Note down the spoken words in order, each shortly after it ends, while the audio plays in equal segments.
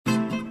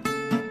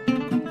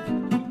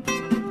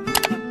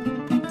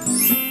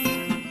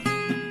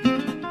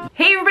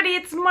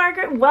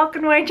Margaret.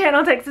 Welcome to my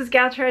channel, Texas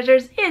Gal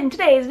Treasures. In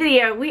today's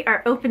video, we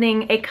are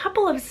opening a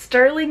couple of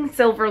sterling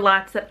silver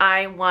lots that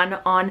I won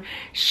on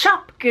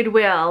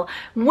ShopGoodwill.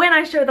 When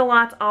I show the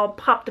lots, I'll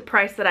pop the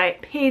price that I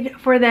paid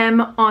for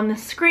them on the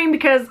screen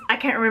because I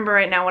can't remember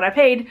right now what I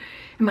paid,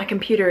 and my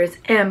computer is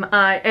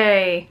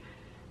MIA.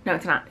 No,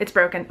 it's not. It's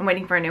broken. I'm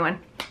waiting for a new one.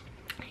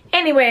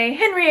 Anyway,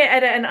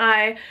 Henrietta and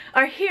I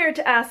are here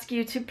to ask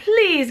you to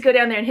please go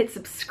down there and hit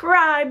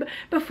subscribe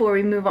before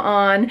we move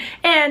on.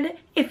 And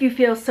if you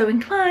feel so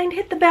inclined,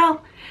 hit the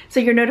bell so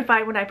you're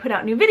notified when I put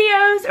out new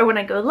videos or when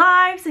I go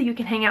live so you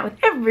can hang out with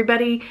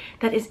everybody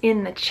that is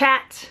in the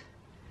chat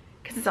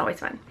because it's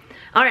always fun.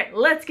 All right,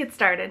 let's get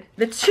started.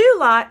 The two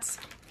lots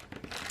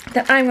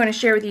that I'm going to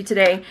share with you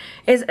today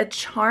is a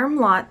charm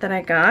lot that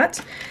I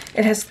got.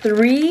 It has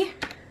 3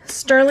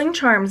 sterling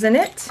charms in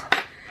it.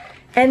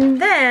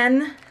 And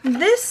then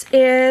this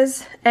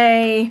is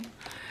a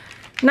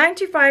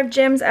 925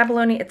 gems,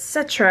 abalone,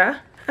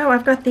 etc. Oh,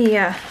 I've got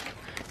the,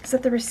 is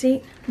that the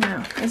receipt?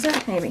 No, is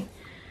it? Maybe.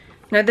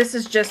 No, this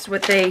is just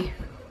what they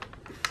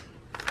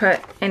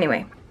put.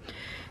 Anyway,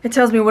 it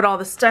tells me what all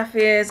the stuff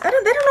is. They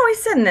don't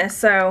always send this,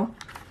 so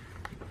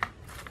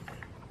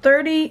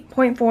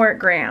 30.4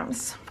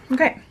 grams.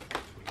 Okay,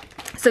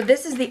 so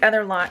this is the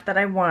other lot that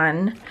I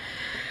won.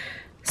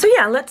 So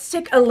yeah, let's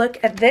take a look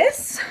at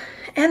this.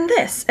 And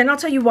this, and I'll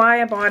tell you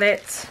why I bought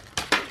it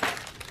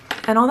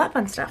and all that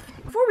fun stuff.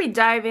 Before we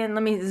dive in,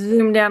 let me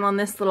zoom down on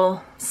this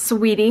little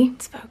sweetie.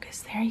 Let's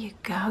focus. There you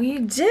go.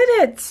 You did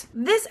it.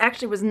 This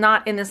actually was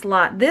not in this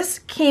lot. This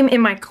came in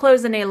my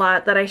Closenet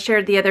lot that I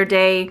shared the other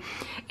day,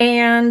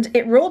 and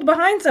it rolled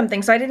behind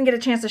something, so I didn't get a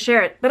chance to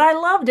share it. But I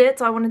loved it,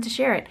 so I wanted to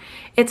share it.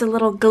 It's a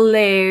little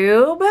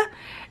globe,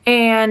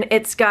 and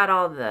it's got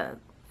all the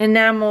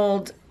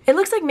enameled. It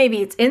looks like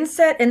maybe it's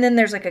inset and then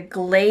there's like a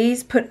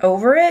glaze put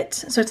over it.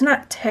 So it's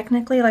not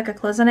technically like a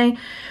cloisonne,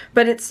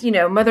 but it's, you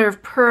know, mother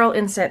of pearl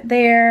inset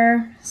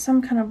there,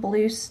 some kind of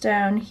blue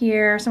stone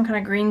here, some kind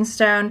of green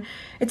stone.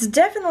 It's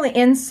definitely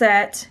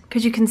inset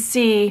because you can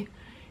see,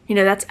 you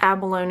know, that's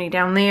abalone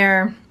down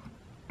there.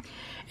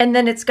 And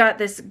then it's got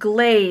this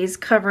glaze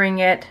covering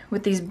it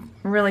with these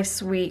really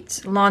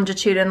sweet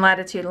longitude and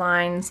latitude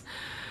lines.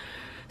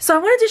 So I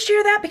wanted to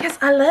share that because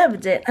I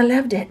loved it. I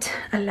loved it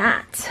a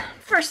lot.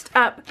 First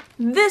up,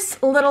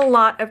 this little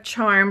lot of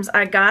charms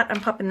I got. I'm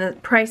popping the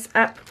price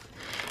up.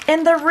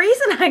 And the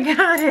reason I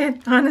got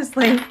it,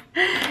 honestly,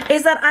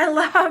 is that I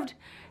loved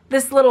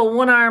this little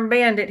one-arm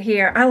bandit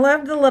here. I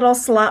love the little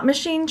slot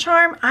machine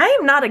charm. I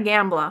am not a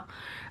gambler.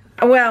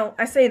 Well,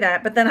 I say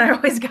that, but then I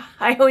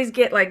always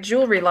get like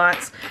jewelry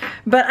lots.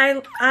 But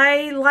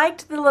I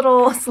liked the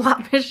little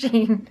slot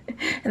machine,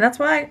 and that's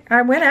why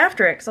I went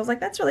after it, because I was like,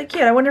 that's really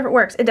cute. I wonder if it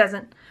works. It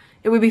doesn't.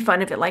 It would be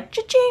fun if it like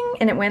cha-ching,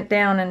 and it went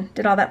down and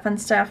did all that fun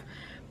stuff.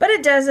 But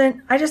it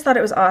doesn't. I just thought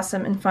it was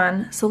awesome and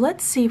fun. So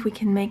let's see if we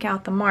can make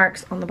out the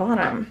marks on the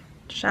bottom,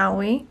 shall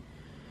we?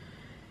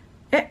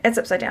 It's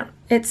upside down.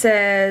 It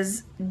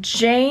says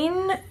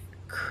Danecraft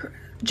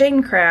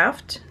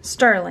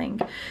Sterling.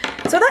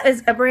 So that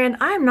is a brand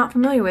I am not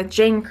familiar with,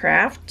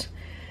 Danecraft.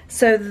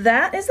 So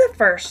that is the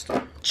first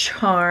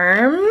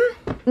charm.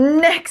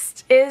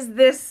 Next is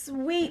this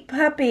sweet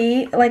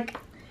puppy. Like,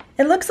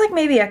 it looks like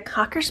maybe a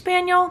Cocker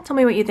Spaniel. Tell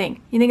me what you think.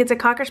 You think it's a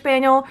Cocker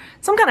Spaniel?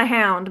 Some kind of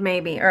hound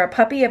maybe, or a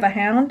puppy of a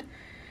hound.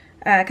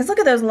 Because look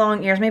at those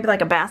long ears. Maybe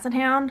like a Basset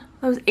Hound.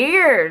 Those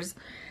ears.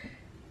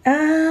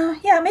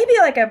 Yeah, maybe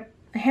like a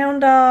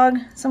hound dog.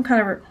 Some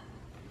kind of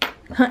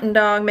hunting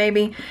dog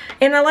maybe.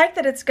 And I like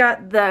that it's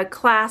got the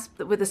clasp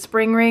with a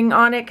spring ring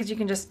on it because you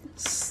can just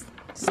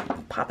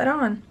pop it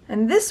on.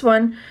 And this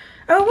one,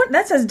 oh, what,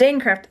 that says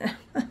Danecraft.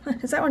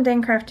 Is that one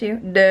Danecraft too?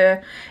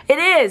 Duh. It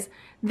is.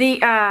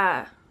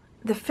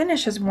 The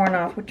finish is worn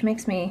off, which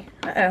makes me,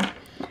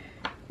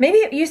 maybe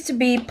it used to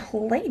be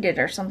plated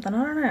or something.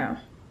 I don't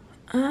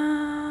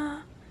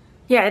know.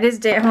 Yeah, it is.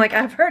 I'm like,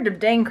 I've heard of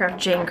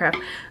Danecraft.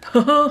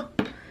 All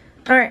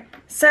right.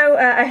 So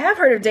I have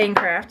heard of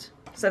Danecraft.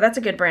 So that's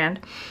a good brand.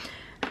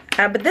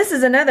 But this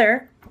is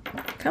another,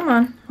 come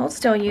on, hold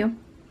still you.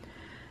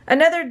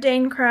 Another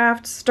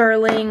Danecraft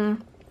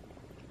Sterling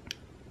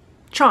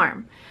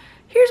charm.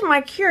 Here's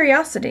my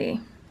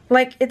curiosity.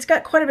 Like, it's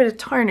got quite a bit of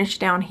tarnish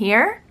down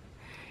here,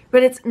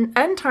 but it's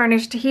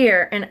untarnished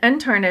here and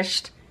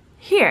untarnished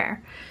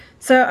here.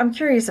 So I'm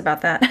curious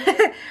about that.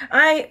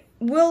 I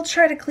will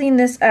try to clean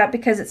this up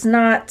because it's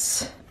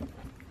not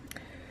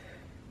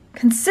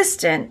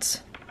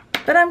consistent,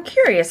 but I'm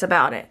curious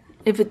about it.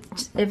 If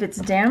it's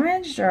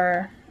damaged,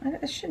 or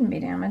it shouldn't be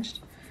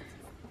damaged.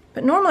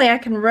 But normally I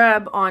can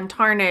rub on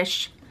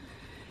tarnish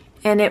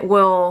and it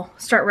will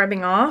start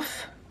rubbing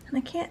off, and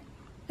I can't,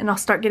 and I'll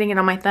start getting it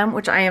on my thumb,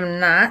 which I am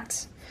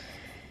not.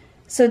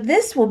 So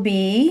this will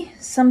be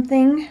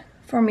something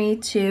for me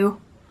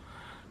to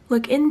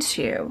look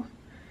into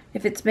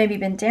if it's maybe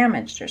been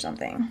damaged or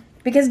something.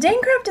 Because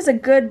Danecraft is a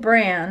good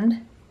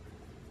brand,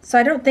 so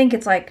I don't think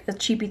it's like a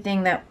cheapy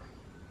thing that's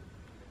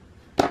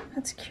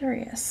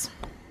curious.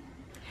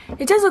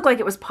 It does look like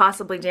it was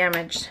possibly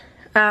damaged.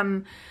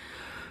 So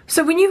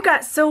when you've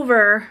got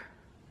silver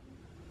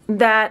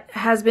that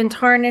has been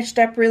tarnished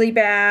up really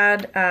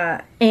bad,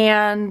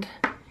 and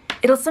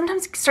it'll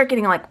sometimes start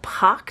getting like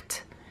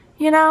pocked,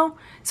 you know?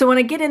 So when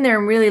I get in there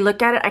and really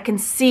look at it, I can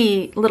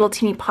see little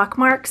teeny pock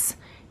marks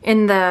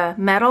in the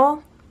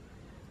metal.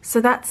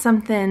 So that's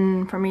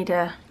something for me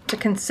to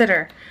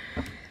consider.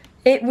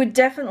 It would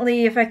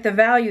definitely affect the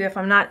value if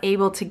I'm not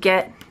able to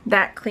get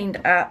that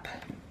cleaned up.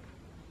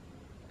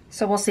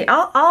 So we'll see.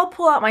 I'll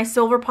pull out my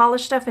silver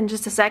polish stuff in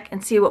just a sec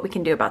and see what we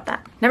can do about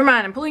that. Never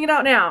mind, I'm pulling it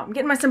out now. I'm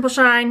getting my Simple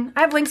Shine.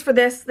 I have links for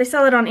this. They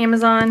sell it on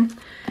Amazon.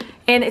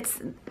 And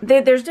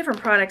there's different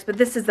products, but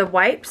this is the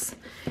wipes.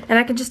 And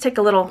I can just take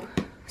a little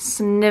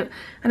snip.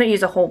 I don't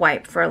use a whole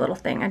wipe for a little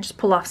thing. I just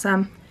pull off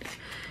some.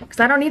 Because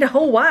I don't need a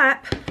whole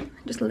wipe.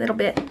 Just a little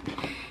bit.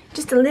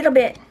 Just a little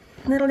bit.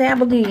 Little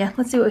dabble do ya.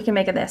 Let's see what we can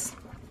make of this.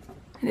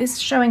 It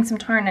is showing some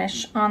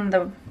tarnish on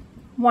the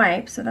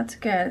wipe, so that's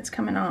good. It's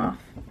coming off.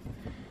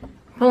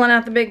 Pulling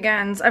out the big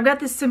guns. I've got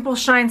this Simple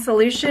Shine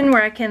solution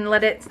where I can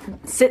let it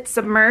sit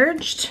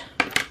submerged.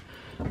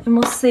 And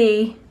we'll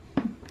see.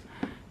 I'm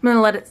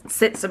gonna let it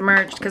sit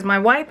submerged because my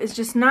wipe is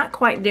just not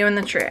quite doing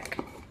the trick.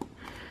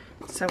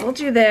 So we'll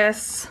do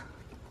this.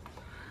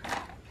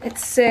 It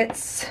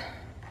sits.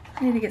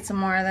 I need to get some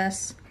more of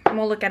this. And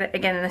we'll look at it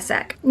again in a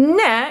sec.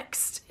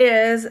 Next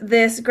is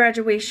this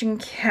graduation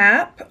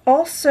cap.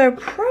 Also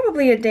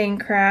probably a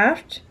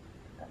Danecraft.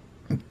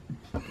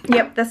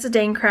 Yep, that's a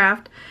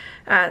Danecraft.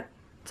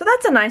 So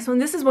that's a nice one.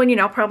 This is one, you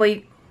know, I'll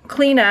probably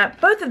clean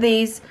up. Both of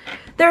these,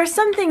 there are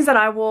some things that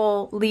I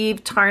will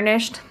leave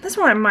tarnished. This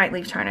one I might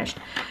leave tarnished.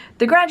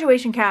 The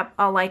graduation cap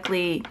I'll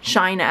likely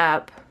shine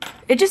up.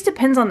 It just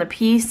depends on the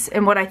piece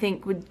and what I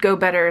think would go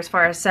better as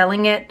far as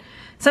selling it.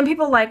 Some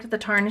people like the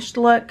tarnished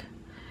look.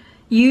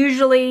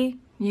 Usually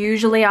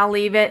I'll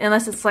leave it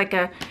unless it's like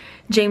a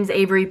James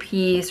Avery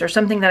piece or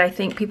something that I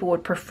think people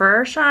would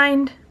prefer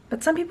shined.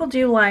 But some people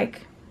do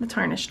like the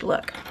tarnished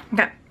look.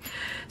 Okay.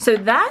 So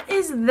that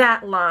is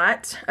that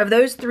lot of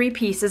those 3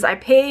 pieces. I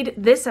paid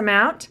this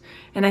amount,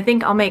 and I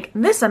think I'll make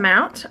this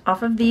amount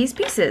off of these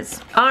pieces.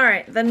 All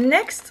right, the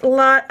next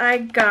lot I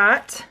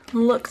got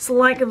looks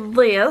like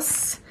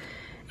this.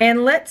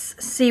 And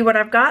let's see what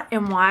I've got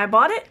and why I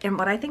bought it and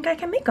what I think I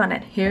can make on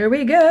it. Here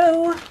we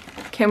go.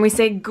 Can we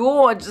say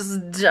gorgeous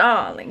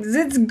darlings?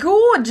 It's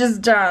gorgeous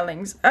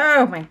darlings.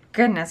 Oh my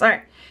goodness. All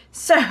right,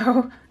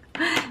 so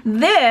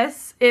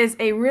this is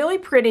a really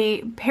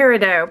pretty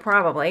Peridot,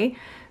 probably.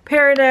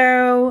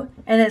 Peridot,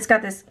 and it's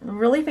got this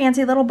really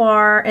fancy little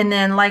bar and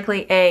then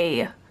likely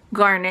a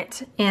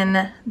garnet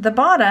in the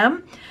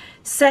bottom.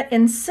 Set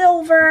in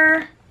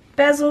silver,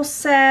 bezel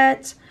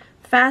set,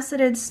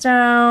 faceted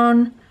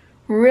stone.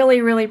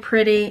 Really, really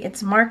pretty.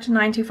 It's marked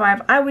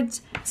 925. I would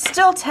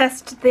still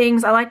test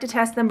things. I like to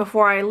test them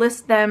before I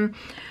list them.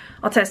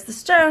 I'll test the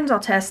stones.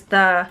 I'll test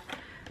the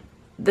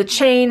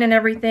chain and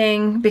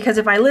everything, because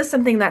if I list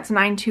something that's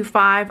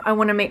 925, I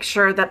want to make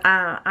sure that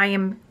I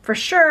am for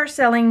sure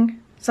selling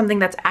something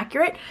that's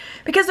accurate,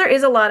 because there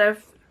is a lot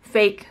of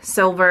fake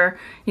silver,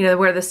 you know,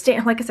 where the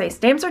stamp, like I say,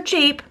 stamps are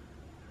cheap,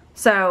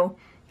 so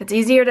it's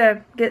easier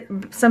to get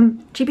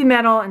some cheapy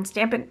metal and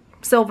stamp it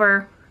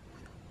silver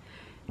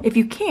if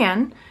you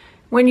can.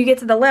 When you get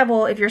to the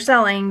level, if you're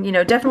selling, you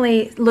know,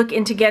 definitely look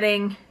into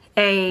getting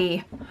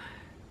a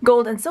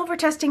gold and silver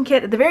testing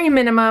kit at the very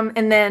minimum,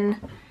 and then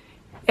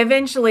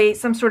eventually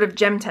some sort of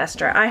gem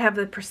tester. I have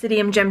the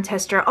Presidium gem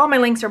tester. All my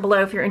links are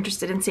below if you're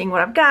interested in seeing what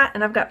I've got,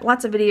 and I've got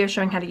lots of videos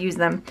showing how to use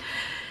them.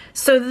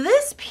 So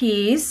this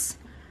piece,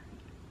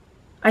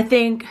 I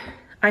think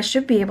I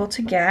should be able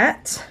to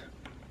get,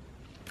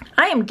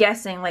 I am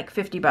guessing like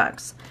 50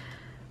 bucks,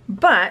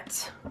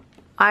 but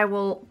I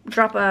will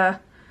drop a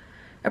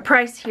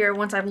price here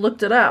once I've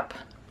looked it up.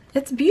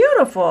 It's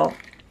beautiful.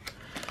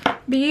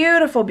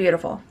 Beautiful,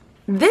 beautiful.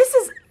 This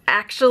is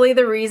actually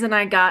the reason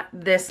I got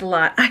this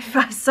lot.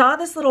 I saw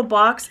this little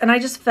box and I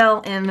just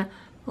fell in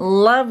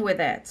love with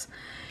it.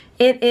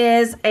 It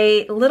is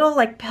a little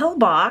like pill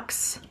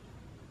box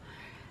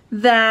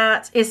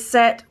that is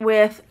set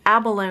with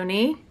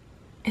abalone.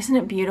 Isn't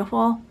it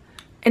beautiful?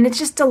 And it's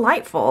just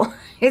delightful.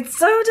 It's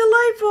so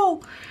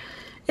delightful.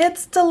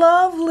 It's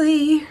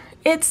lovely.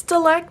 It's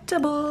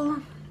delectable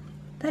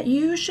that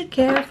you should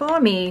care for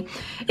me.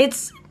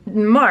 It's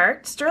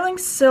marked sterling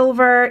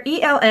silver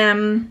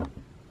ELM.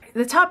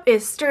 The top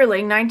is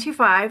sterling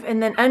 925,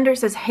 and then under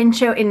says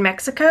Hencho in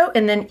Mexico,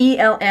 and then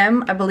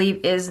ELM I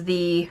believe is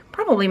the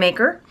probably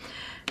maker.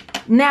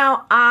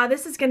 Now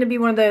this is going to be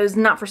one of those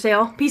not for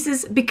sale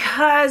pieces,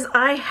 because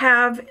I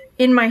have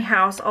in my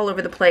house all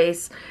over the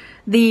place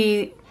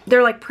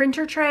they're like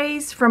printer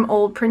trays from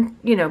old print.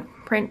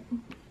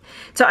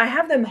 So I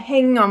have them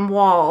hanging on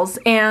walls,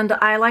 and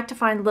I like to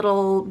find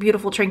little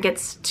beautiful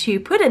trinkets to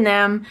put in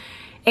them.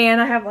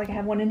 And I have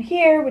one in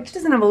here, which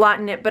doesn't have a lot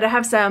in it, but I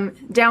have some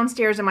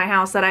downstairs in my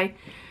house that I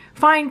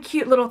find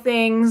cute little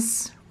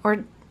things,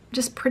 or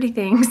just pretty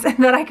things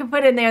that I can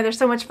put in there. They're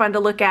so much fun to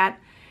look at.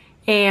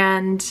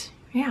 And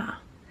yeah,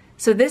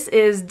 so this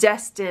is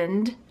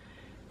destined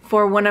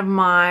for one of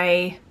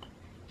my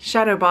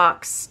shadow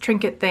box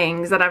trinket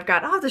things that I've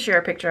got. I'll have to share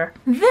a picture.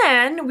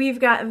 Then we've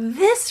got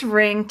this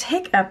ring.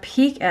 Take a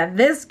peek at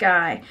this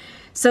guy.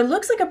 So it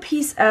looks like a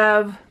piece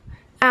of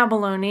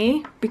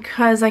abalone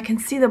because I can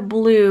see the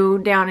blue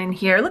down in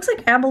here. It looks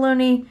like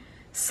abalone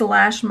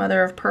 /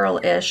 mother of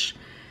pearl-ish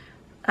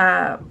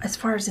as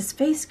far as his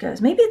face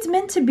goes. Maybe it's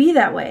meant to be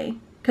that way.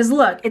 Because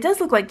look, it does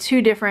look like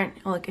two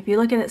different, look, if you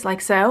look at it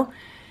like so,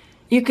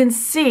 you can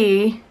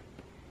see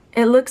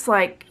it looks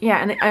like,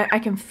 yeah, and I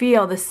can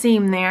feel the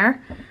seam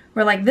there.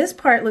 Where like this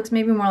part looks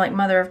maybe more like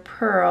mother of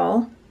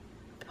pearl.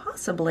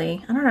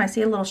 Possibly. I don't know, I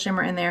see a little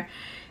shimmer in there.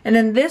 And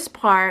then this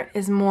part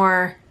is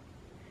more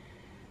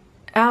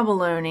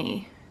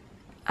abalone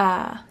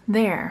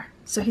there.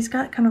 So he's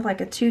got kind of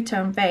like a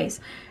two-tone face.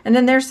 And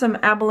then there's some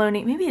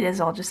abalone, maybe it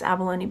is all just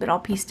abalone, but all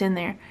pieced in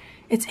there.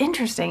 It's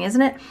interesting,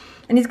 isn't it?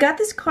 And he's got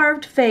this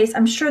carved face.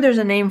 I'm sure there's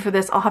a name for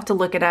this. I'll have to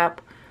look it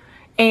up.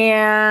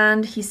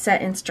 And he's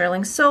set in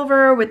sterling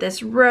silver with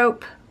this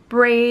rope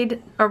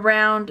braid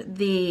around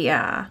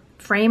the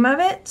frame of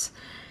it.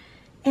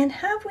 And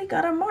have we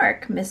got a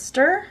mark,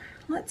 mister?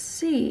 Let's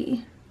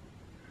see.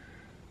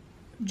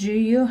 Do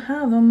you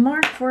have a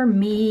mark for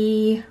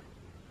me?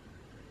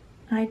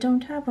 I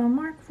don't have a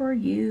mark for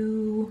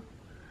you.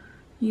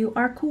 You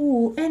are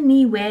cool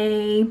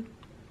anyway.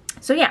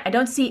 So yeah, I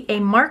don't see a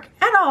mark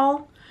at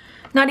all.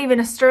 Not even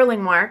a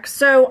sterling mark.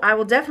 So I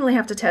will definitely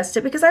have to test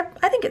it because I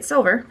think it's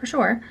silver for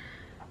sure.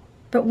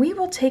 But we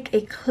will take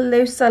a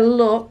closer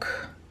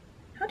look.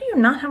 How do you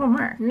not have a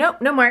mark?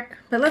 Nope, no mark.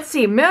 But let's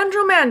see.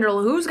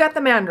 Mandrel. Who's got the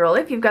mandrel?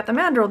 If you've got the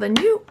mandrel, then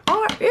you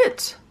are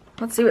it.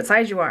 Let's see what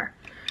size you are.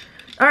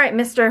 All right,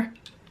 Mr.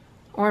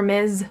 or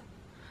Ms.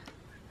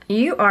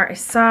 You are a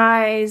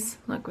size,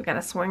 look, we got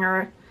to swing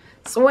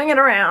it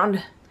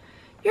around.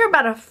 You're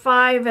about a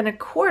 5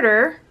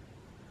 1/4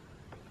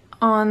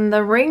 on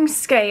the ring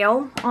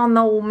scale, on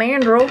the old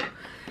mandrel.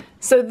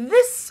 So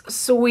this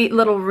sweet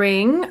little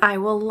ring I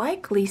will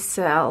likely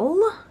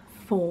sell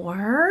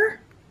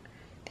for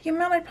the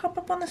amount I pop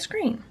up on the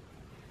screen.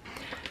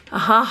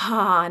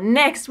 Ahaha,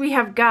 next we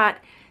have got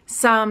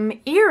some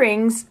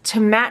earrings to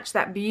match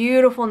that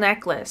beautiful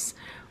necklace.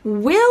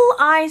 Will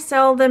I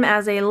sell them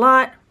as a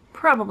lot?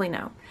 Probably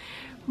no.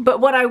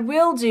 But what I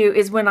will do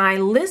is when I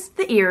list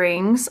the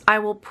earrings, I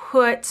will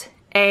put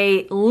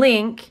a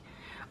link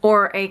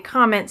or a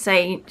comment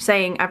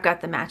saying I've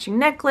got the matching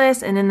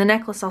necklace, and in the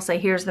necklace I'll say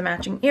here's the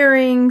matching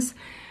earrings,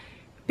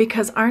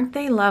 because aren't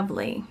they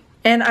lovely?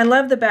 And I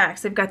love the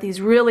backs. They've got these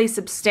really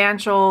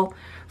substantial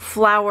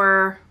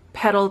flower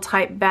petal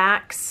type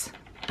backs.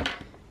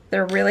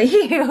 They're really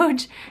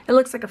huge. It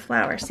looks like a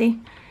flower, see?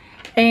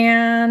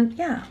 And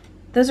yeah,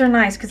 those are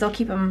nice because they'll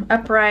keep them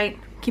upright,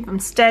 keep them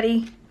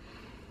steady.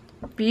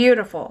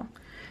 Beautiful.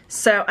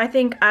 So I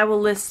think I will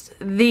list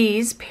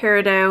these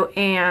Peridot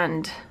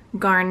and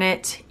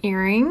Garnet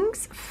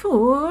earrings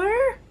for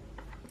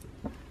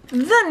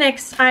the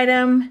next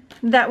item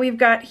that we've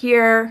got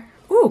here.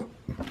 Ooh,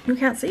 you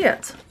can't see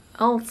it.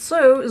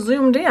 Also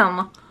zoomed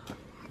in.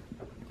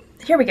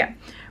 Here we go.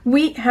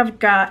 We have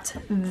got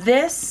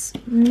this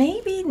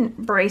maybe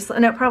bracelet,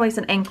 no, probably it's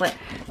an anklet.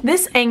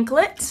 This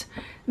anklet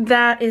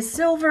that is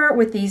silver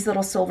with these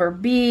little silver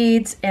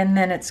beads, and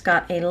then it's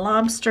got a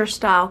lobster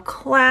style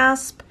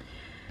clasp.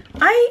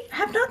 I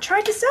have not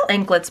tried to sell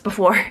anklets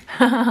before.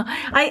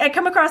 I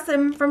come across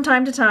them from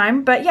time to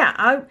time, but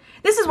yeah,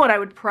 this is what I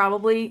would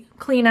probably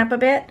clean up a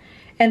bit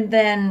and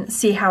then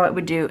see how it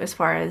would do as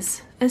far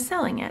as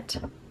selling it.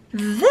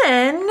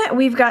 Then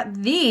we've got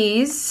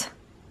these.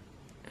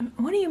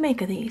 What do you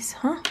make of these,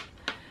 huh?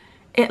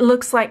 It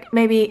looks like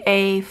maybe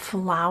a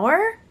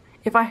flower.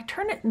 If I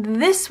turn it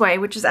this way,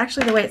 which is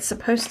actually the way it's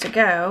supposed to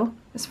go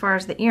as far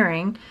as the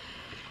earring,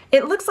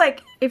 it looks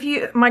like, if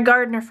you, my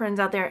gardener friends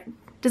out there,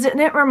 doesn't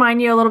it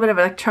remind you a little bit of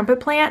a trumpet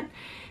plant?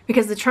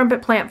 Because the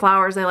trumpet plant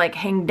flowers, they like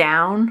hang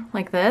down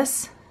like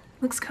this.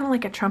 It looks kind of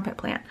like a trumpet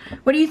plant.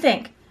 What do you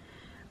think?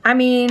 I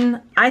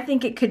mean, I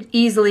think it could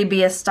easily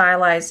be a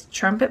stylized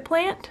trumpet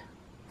plant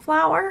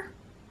flower.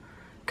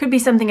 Could be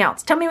something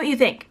else. Tell me what you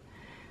think.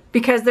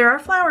 Because there are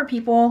flower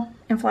people,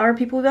 and flower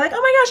people will be like,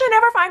 oh my gosh, I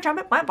never find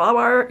trumpet plant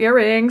flower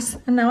earrings.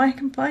 And now I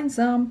can find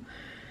some.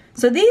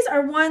 So these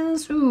are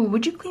ones, ooh,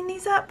 would you clean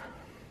these up?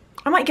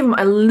 I might give them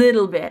a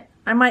little bit.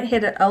 I might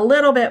hit it a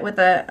little bit with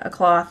a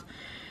cloth,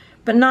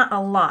 but not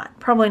a lot.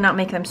 Probably not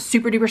make them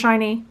super duper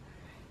shiny,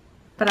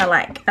 but I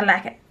like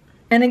it.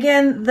 And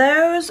again,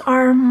 those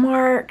are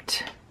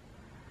marked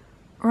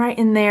right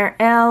in there.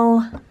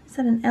 L, is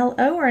that an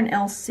LO or an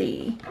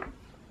LC?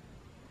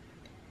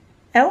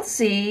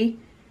 LC,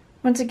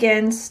 once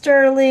again,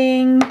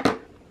 sterling.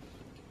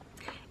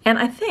 And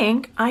I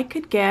think I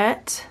could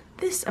get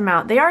this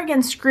amount. They are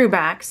again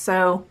screwbacks,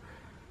 so,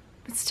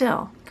 but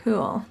still,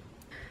 cool.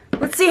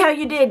 Let's see how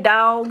you did,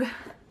 dog.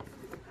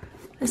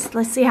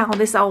 Let's see how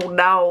this old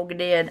dog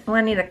did. Oh,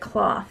 I need a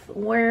cloth.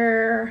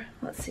 Where,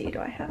 let's see, do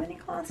I have any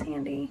cloths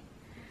handy?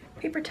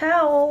 Paper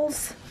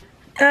towels.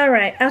 All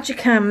right, out you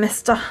come,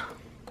 mister.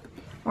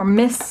 Or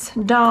miss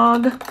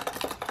dog.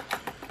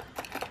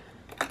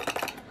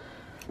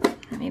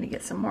 I need to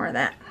get some more of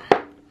that.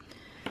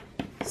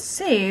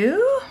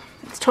 So,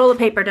 it's toilet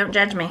paper, don't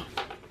judge me.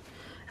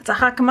 It's a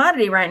hot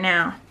commodity right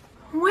now.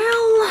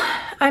 Well,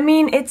 I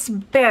mean, it's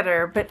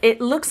better, but it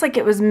looks like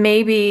it was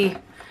maybe,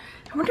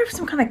 I wonder if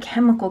some kind of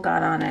chemical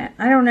got on it.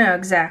 I don't know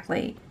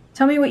exactly.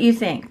 Tell me what you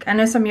think. I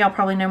know some of y'all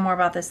probably know more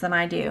about this than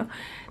I do.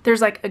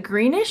 There's like a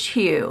greenish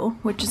hue,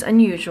 which is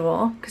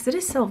unusual because it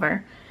is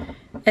silver.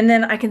 And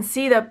then I can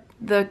see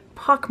the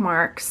pock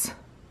marks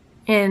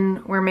in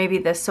where maybe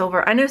the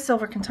silver, I know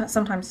silver can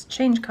sometimes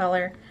change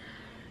color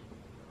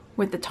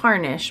with the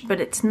tarnish,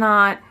 but it's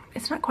not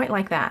quite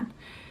like that.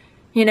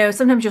 You know,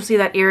 sometimes you'll see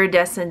that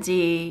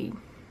iridescent-y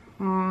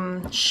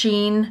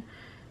sheen.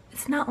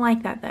 It's not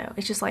like that though.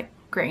 It's just like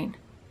green.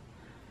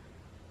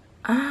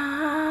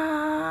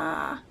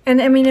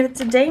 And I mean, if it's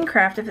a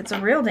Danecraft, if it's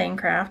a real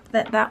Danecraft,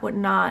 that would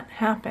not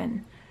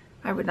happen.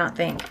 I would not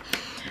think.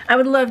 I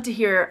would love to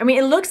hear, I mean,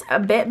 it looks a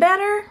bit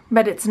better,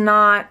 but it's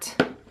not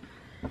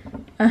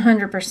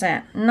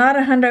 100%. Not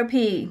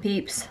 100p,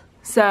 peeps.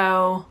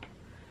 So,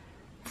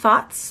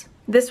 thoughts?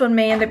 This one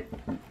may end up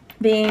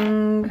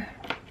being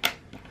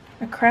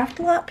a craft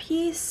lot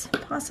piece,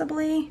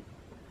 possibly.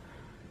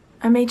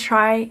 I may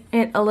try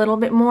it a little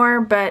bit more,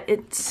 but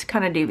it's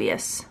kind of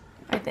dubious,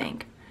 I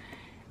think.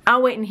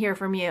 I'll wait and hear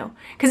from you.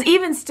 Because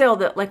even still,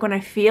 like when I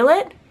feel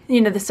it,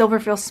 you know, the silver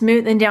feels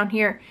smooth, and down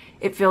here,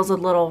 it feels a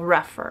little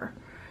rougher.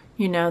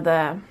 You know,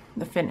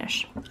 the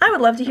finish. I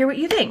would love to hear what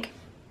you think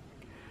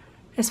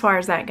as far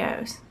as that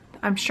goes.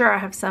 I'm sure I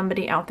have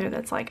somebody out there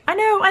that's like, I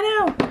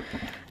know.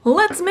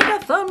 Let's make a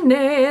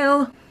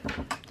thumbnail.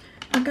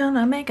 I'm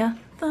gonna make a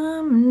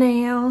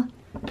thumbnail.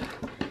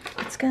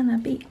 It's gonna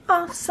be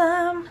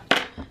awesome.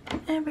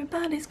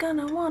 Everybody's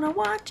gonna wanna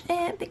watch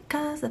it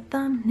because the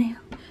thumbnail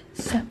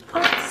is so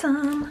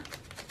awesome.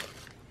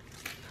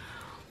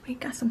 We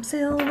got some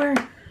silver.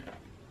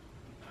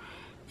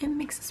 It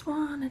makes us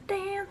wanna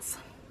dance.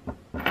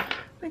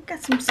 We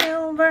got some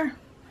silver.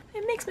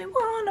 It makes me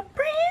wanna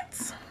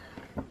prance.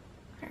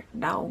 There's a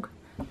dog.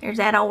 There's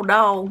that old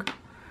dog.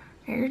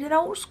 There's that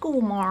old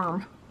school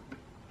marm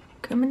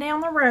coming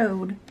down the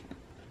road.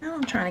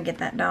 I'm trying to get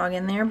that dog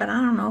in there, but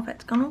I don't know if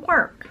it's gonna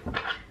work.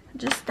 I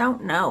just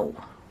don't know.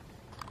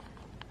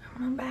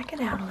 I'm gonna back it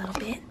out a little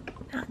bit.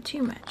 Not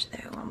too much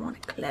though. I want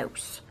it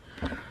close.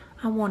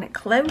 I want it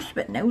close,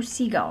 but no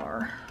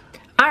cigar.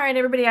 Alright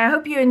everybody, I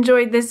hope you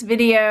enjoyed this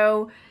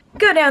video.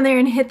 Go down there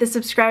and hit the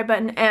subscribe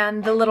button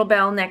and the little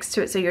bell next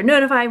to it so you're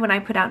notified when I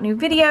put out new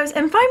videos.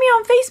 And find me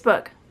on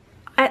Facebook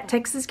at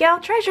Texas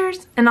Gal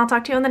Treasures. And I'll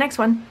talk to you on the next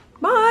one.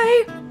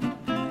 Bye!